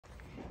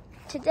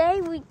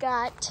today we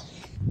got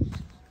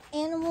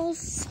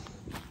Animals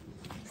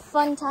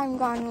Fun Time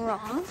Gone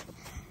Wrong.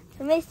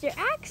 So Mr.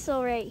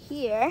 Axel right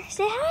here,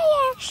 say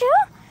hi Axel,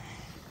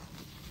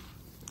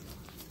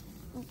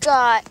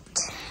 got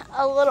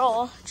a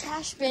little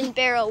trash bin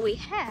barrel we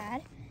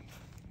had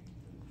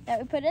that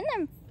we put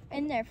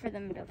in there for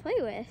them to play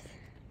with,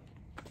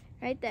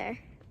 right there,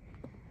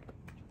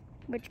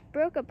 which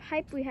broke a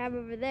pipe we have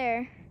over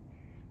there,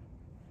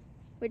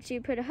 which you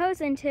put a hose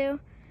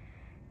into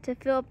to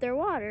fill up their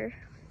water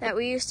that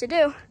we used to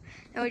do.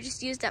 And we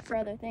just used that for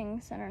other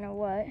things, I don't know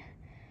what.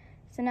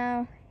 So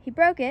now he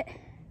broke it.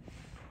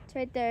 It's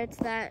right there, it's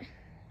that,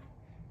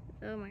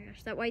 oh my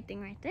gosh, that white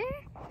thing right there.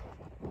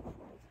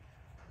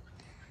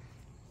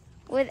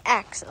 With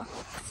Axel.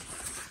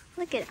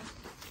 Look at him.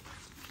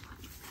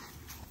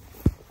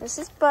 This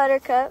is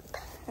Buttercup,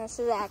 this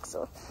is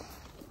Axel.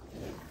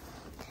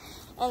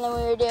 And then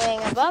we were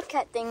doing a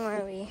bobcat thing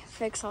where we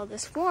fix all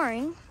this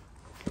flooring.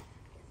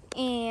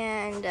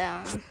 And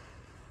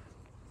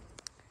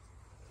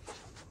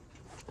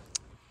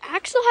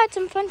Axel had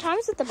some fun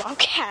times with the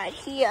bobcat.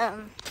 He,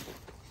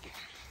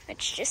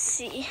 let's just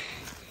see.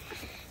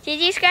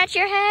 Did you scratch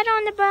your head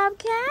on the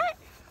bobcat?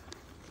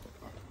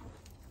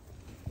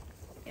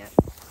 Yep.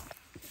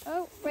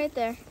 Oh, right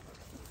there.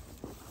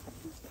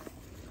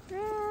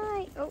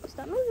 Right. Oh,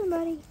 stop moving,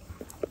 buddy.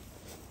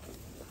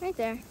 Right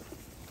there.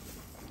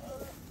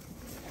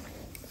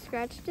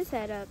 Scratched his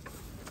head up.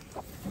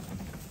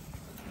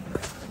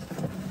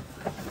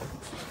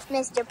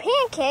 Mr.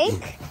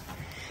 Pancake.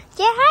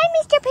 Say hi,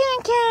 Mr.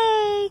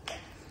 Pancake.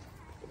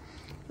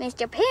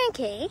 Mr.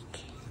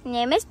 Pancake,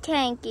 name is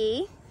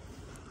Tanky.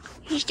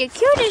 He's the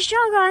cutest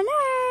dog on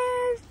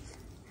earth.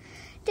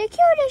 The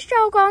cutest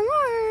dog on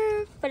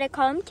earth. But I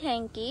call him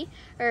Tanky,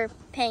 or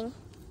Pank.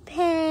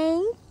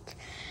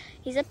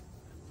 He's a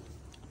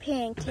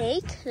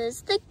pancake.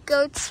 There's the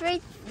goats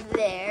right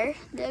there.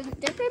 They've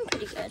been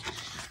pretty good.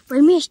 But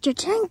Mr.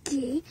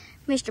 Tanky,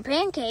 Mr.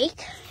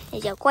 Pancake,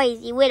 is a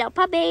crazy little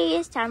puppy.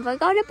 It's time for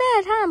go to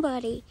bed, huh,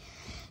 buddy?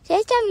 So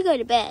it's time to go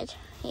to bed.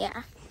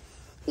 Yeah.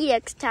 He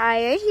looks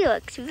tired. He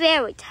looks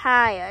very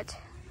tired.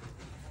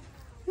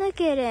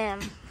 Look at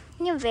him.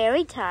 You're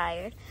very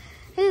tired.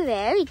 You're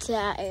very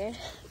tired.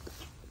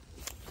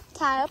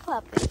 Tired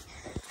puppy.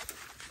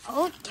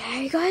 Oh,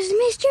 there goes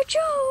Mr.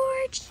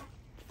 George.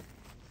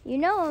 You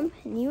know him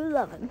and you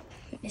love him.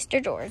 Mr.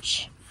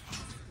 George.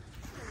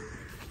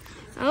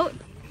 Oh,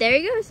 there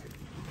he goes.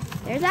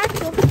 There's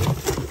Axel.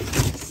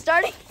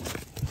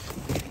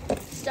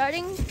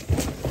 Starting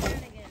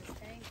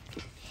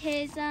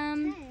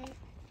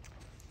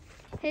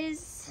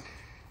his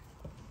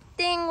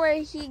thing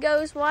where he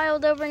goes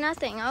wild over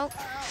nothing. Oh,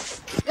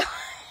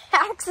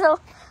 Axel.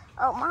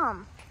 Oh,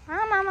 Mom,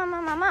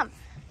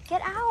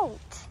 get out.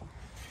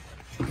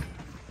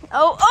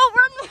 Oh,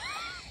 run.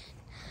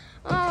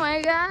 Oh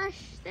my gosh,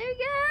 there he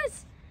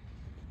goes.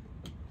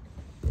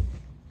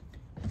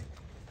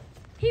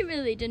 He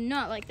really did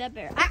not like that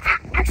bear.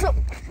 Axel,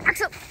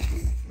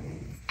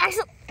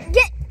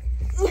 get.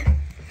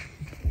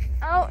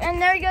 Oh,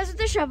 and there he goes with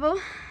the shovel.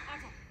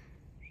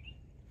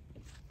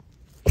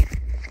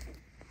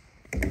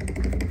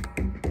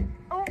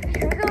 Oh,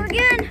 here we go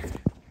again.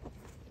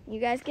 You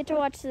guys get to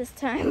watch this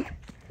time.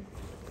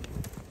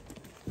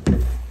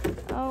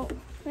 Oh,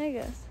 there he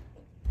goes.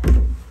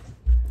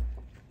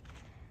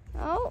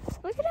 Oh,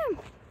 look at him.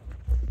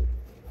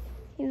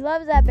 He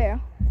loves that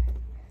barrel.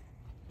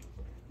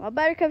 Well,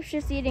 Buttercup's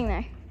just eating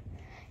there.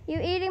 You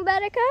eating,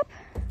 Buttercup?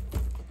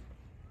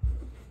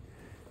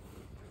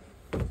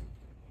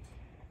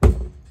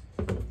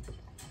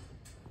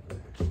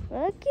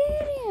 Look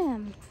at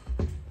him.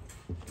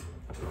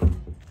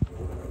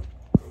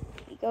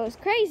 He goes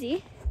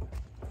crazy.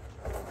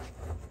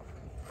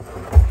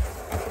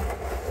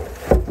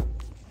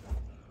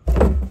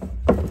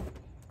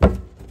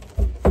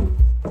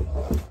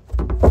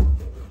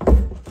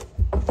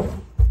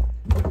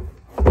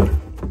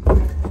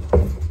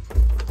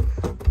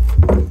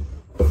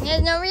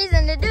 There's no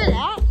reason to do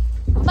that.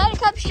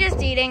 Buttercup's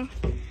just eating.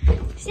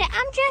 See,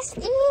 I'm just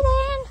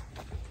eating.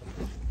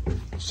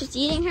 She's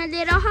eating her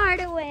little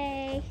heart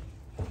away.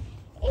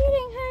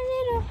 Eating her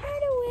little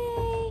heart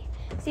away.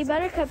 See,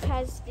 Buttercup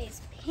has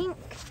these pink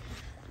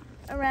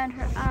around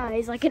her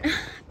eyes, like a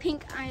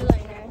pink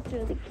eyeliner. It's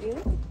really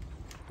cute.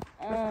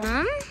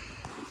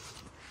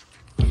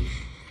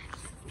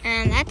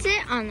 And that's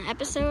it on the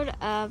episode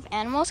of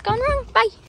Animals Gone Wrong. Bye.